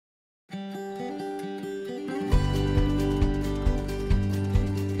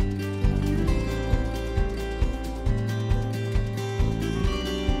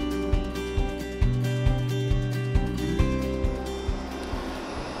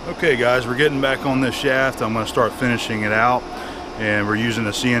Okay guys, we're getting back on this shaft. I'm going to start finishing it out, and we're using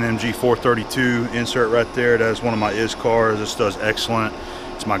a CNMG 432 insert right there. That is one of my ISCARs. This does excellent.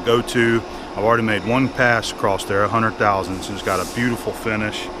 It's my go-to. I've already made one pass across there, 100 thousandths. It's got a beautiful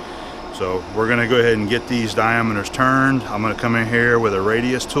finish. So we're going to go ahead and get these diameters turned. I'm going to come in here with a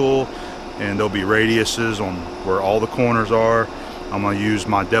radius tool, and there'll be radiuses on where all the corners are. I'm going to use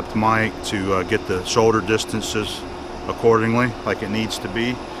my depth mic to get the shoulder distances accordingly, like it needs to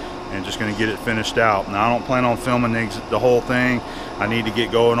be, and just going to get it finished out. Now I don't plan on filming the whole thing. I need to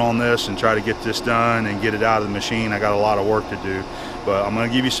get going on this and try to get this done and get it out of the machine. I got a lot of work to do, but I'm going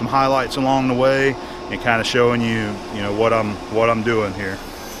to give you some highlights along the way and kind of showing you, what I'm doing here.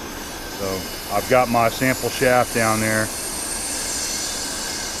 So I've got my sample shaft down there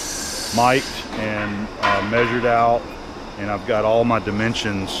mic'd and measured out, and I've got all my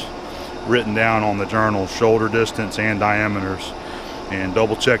dimensions written down on the journal, shoulder distance and diameters, and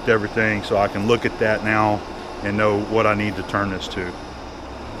double checked everything so I can look at that now and know what I need to turn this to.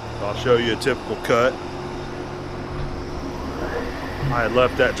 So I'll show you a typical cut. I had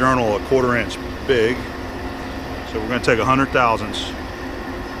left that journal a 1/4 inch big, so we're going to take 100 thousandths.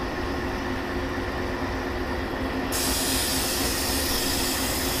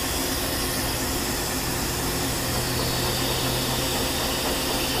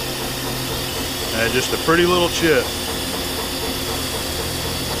 And just a pretty little chip.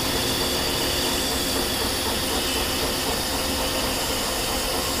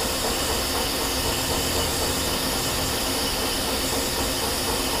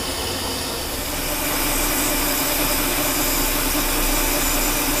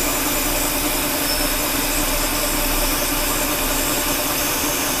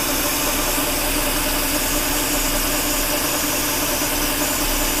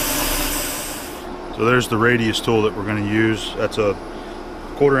 So there's the radius tool that we're going to use. That's a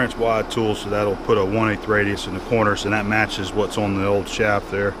 1/4 inch wide tool, so that'll put a 1/8 radius in the corners, and that matches what's on the old shaft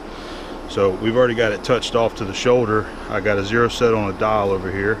there. So we've already got it touched off to the shoulder. I got a 0 set on a dial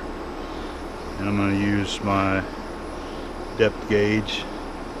over here, and I'm going to use my depth gauge.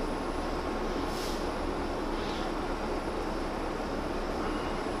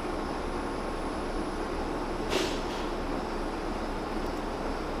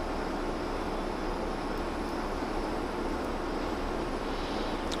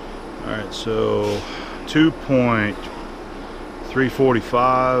 Alright, so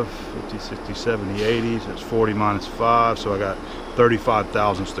 2.345, 50, 60, 70, 80, so it's 40 minus 5, so I got 35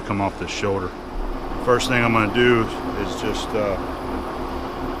 thousandths to come off this shoulder. First thing I'm going to do is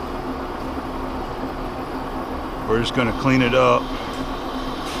we're just going to clean it up.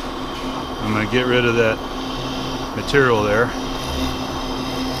 I'm going to get rid of that material there.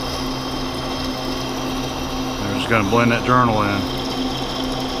 I'm just going to blend that journal in.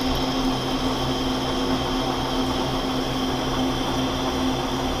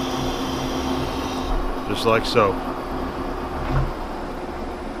 Just like so.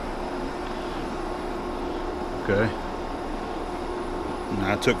 Okay.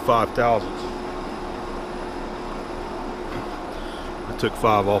 Now I took 5 thousandths. I took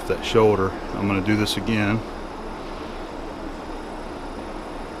 5 off that shoulder. I'm going to do this again.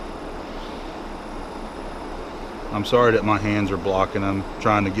 I'm sorry that my hands are blocking. I'm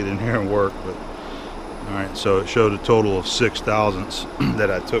trying to get in here and work, but all right. So it showed a total of 6 thousandths that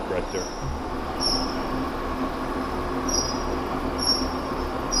I took right there.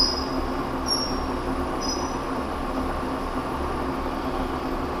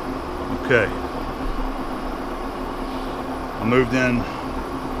 Okay, I moved in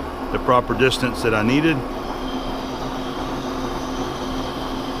the proper distance that I needed.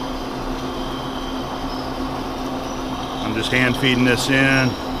 I'm just hand feeding this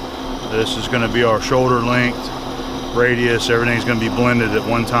in. This is going to be our shoulder length, radius, everything's going to be blended at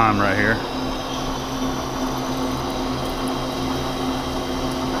one time right here.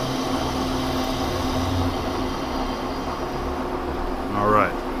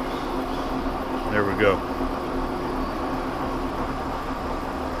 Alright. There we go.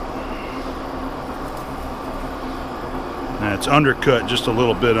 Now it's undercut just a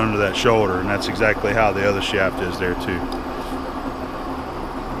little bit under that shoulder, and that's exactly how the other shaft is there too.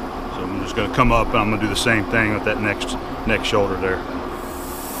 So I'm just going to come up and I'm going to do the same thing with that next shoulder there.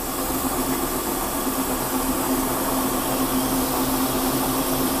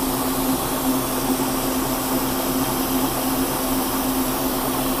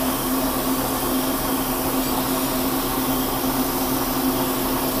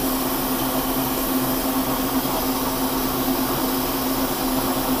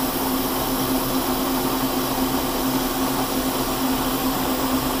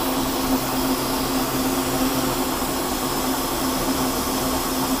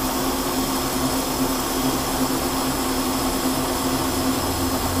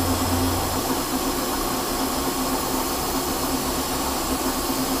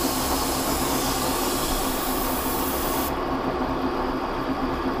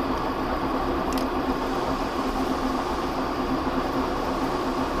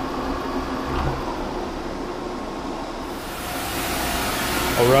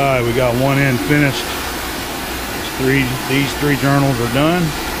 All right, we got one end finished. These three journals are done.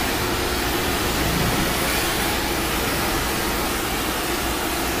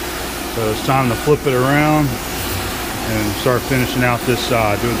 So it's time to flip it around and start finishing out this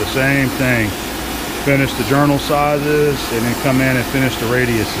side. Doing the same thing. Finish the journal sizes and then come in and finish the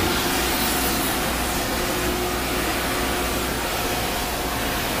radiuses.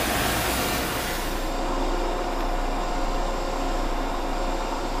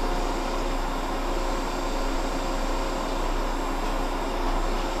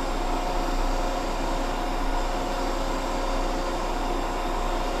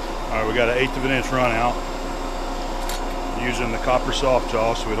 All right, we got an 1/8 of an inch run out. Using the copper soft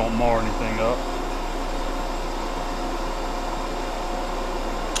jaw so we don't mar anything up.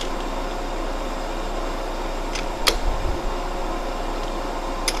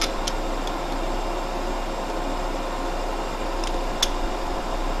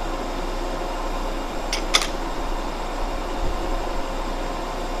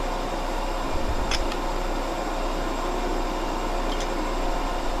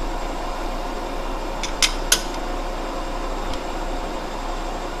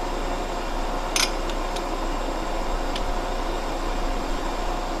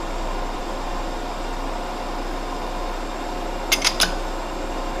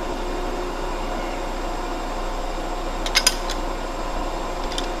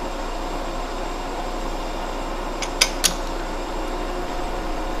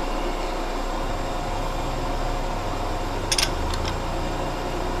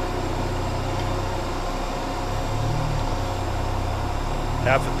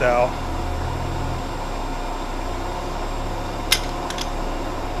 Half a thou.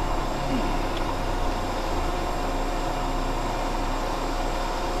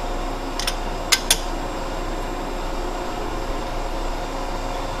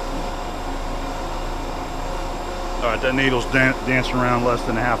 All right, that needle's dancing around less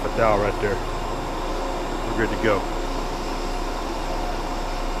than a half a thou right there. We're good to go.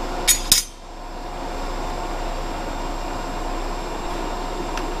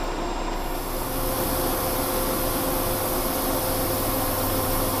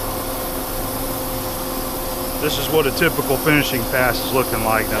 This is what a typical finishing pass is looking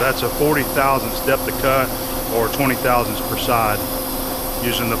like. Now that's a 40 thousandths depth of cut or 20 thousandths per side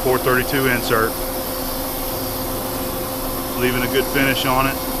using the 432 insert. Leaving a good finish on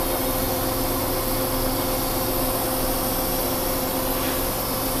it.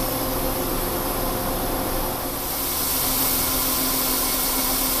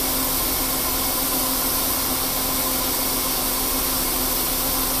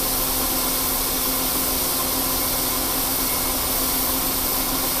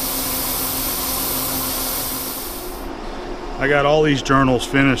 I got all these journals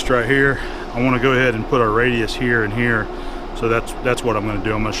finished right here. I want to go ahead and put our radius here and here. So that's what I'm going to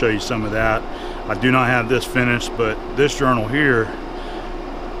do. I'm going to show you some of that. I do not have this finished, but this journal here,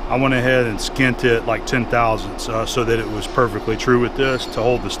 I went ahead and skint it like 10 thousandths so that it was perfectly true with this to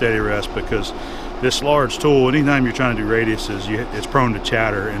hold the steady rest, because this large tool, anytime you're trying to do radiuses, it's prone to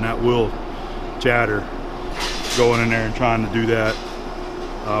chatter, and that will chatter going in there and trying to do that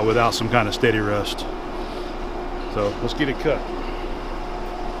without some kind of steady rest. So let's get it cut.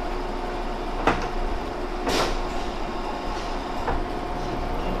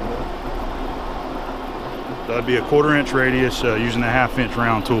 That'd be a 1/4 inch radius using a 1/2 inch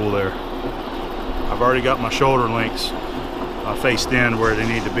round tool there. I've already got my shoulder links faced in where they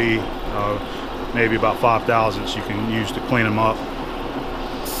need to be. Maybe about 5 thousandths you can use to clean them up.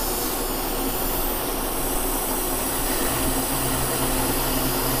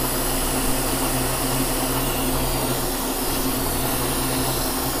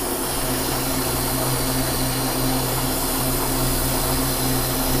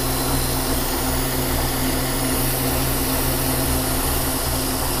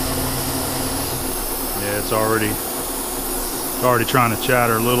 It's already trying to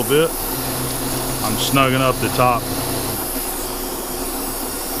chatter a little bit. I'm snugging up the top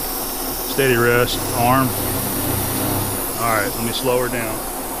steady rest arm. All right, let me slow her down.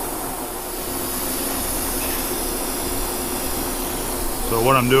 So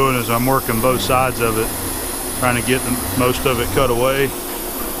what I'm doing is I'm working both sides of it, trying to get most of it cut away.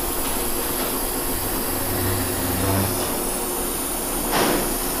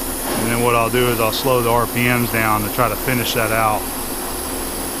 And then what I'll do is I'll slow the RPMs down to try to finish that out.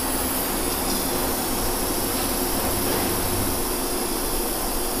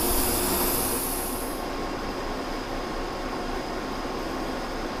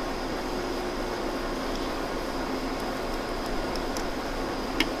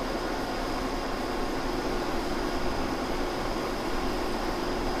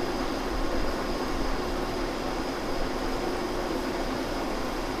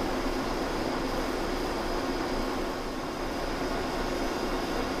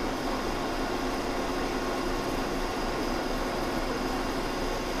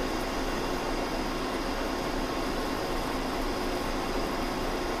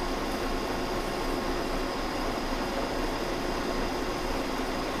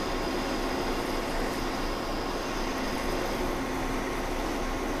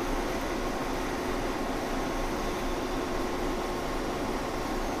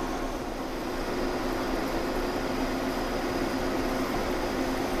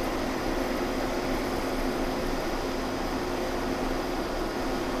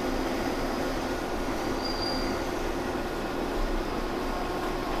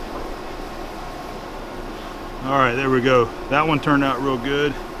 All right, there we go. That one turned out real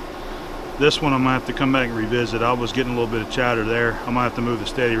good. This one I'm gonna have to come back and revisit. I was getting a little bit of chatter there. I'm gonna have to move the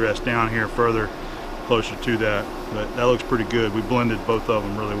steady rest down here further, closer to that. But that looks pretty good. We blended both of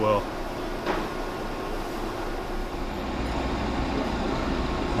them really well.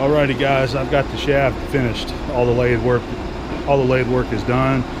 Alrighty guys, I've got the shaft finished. All the lathe work is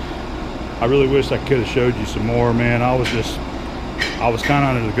done. I really wish I could have showed you some more, man. I was kind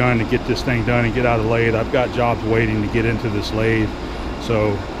of under the gun to get this thing done and get out of the lathe. I've got jobs waiting to get into this lathe.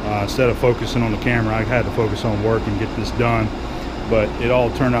 So instead of focusing on the camera, I had to focus on work and get this done. But it all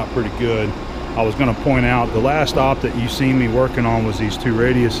turned out pretty good. I was gonna point out, the last op that you seen me working on was these two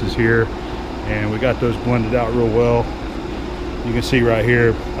radiuses here. And we got those blended out real well. You can see right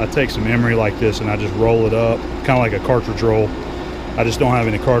here, I take some emery like this and I just roll it up, kind of like a cartridge roll. I just don't have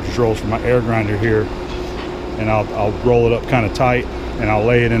any cartridge rolls for my air grinder here. And I'll roll it up kind of tight and I'll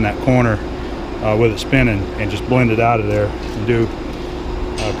lay it in that corner with it spinning and just blend it out of there and do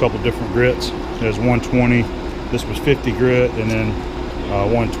a couple different grits. There's 120, this was 50 grit, and then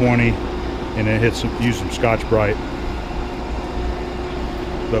 120, and then use some Scotch-Brite.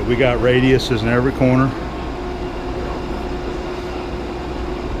 But we got radiuses in every corner.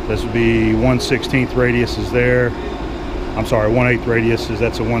 This would be 1/16 radius is there. I'm sorry, 1/8 radius is,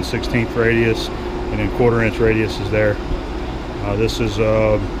 that's a 1/16 radius, and then 1/4 inch radius is there. This is,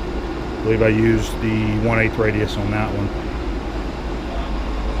 I believe I used the 1/8 radius on that one.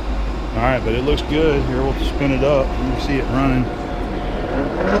 All right, but it looks good. Here, we'll spin it up. You can see it running.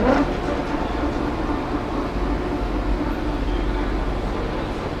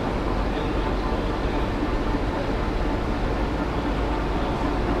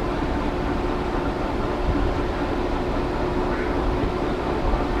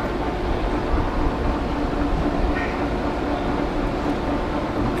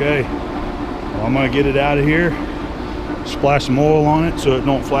 Okay, well, I'm gonna get it out of here, splash some oil on it so it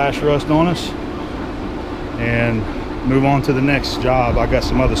don't flash rust on us, and move on to the next job. I got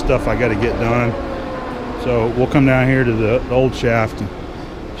some other stuff I got to get done, so we'll come down here to the old shaft and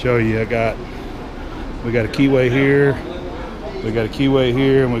show you. We got a keyway here, we got a keyway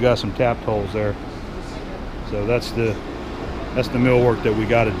here, and we got some tapped holes there. So that's the mill work that we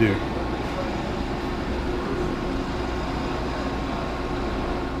got to do.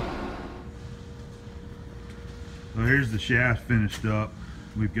 Well, here's the shaft finished up.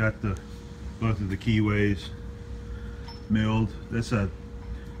 We've got both of the keyways milled. That's a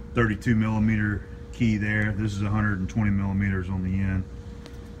 32 millimeter key there. This is 120 millimeters on the end.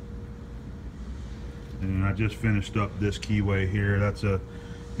 And then I just finished up this keyway here. That's a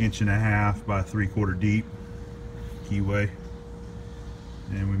 1.5 inch by 3/4 deep keyway.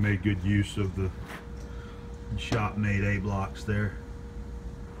 And we made good use of the shop made A blocks there.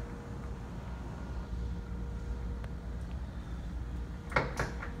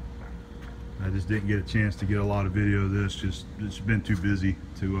 I just didn't get a chance to get a lot of video of this. Just it's been too busy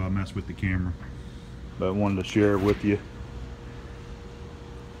to mess with the camera. But I wanted to share it with you.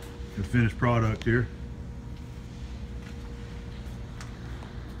 The finished product here.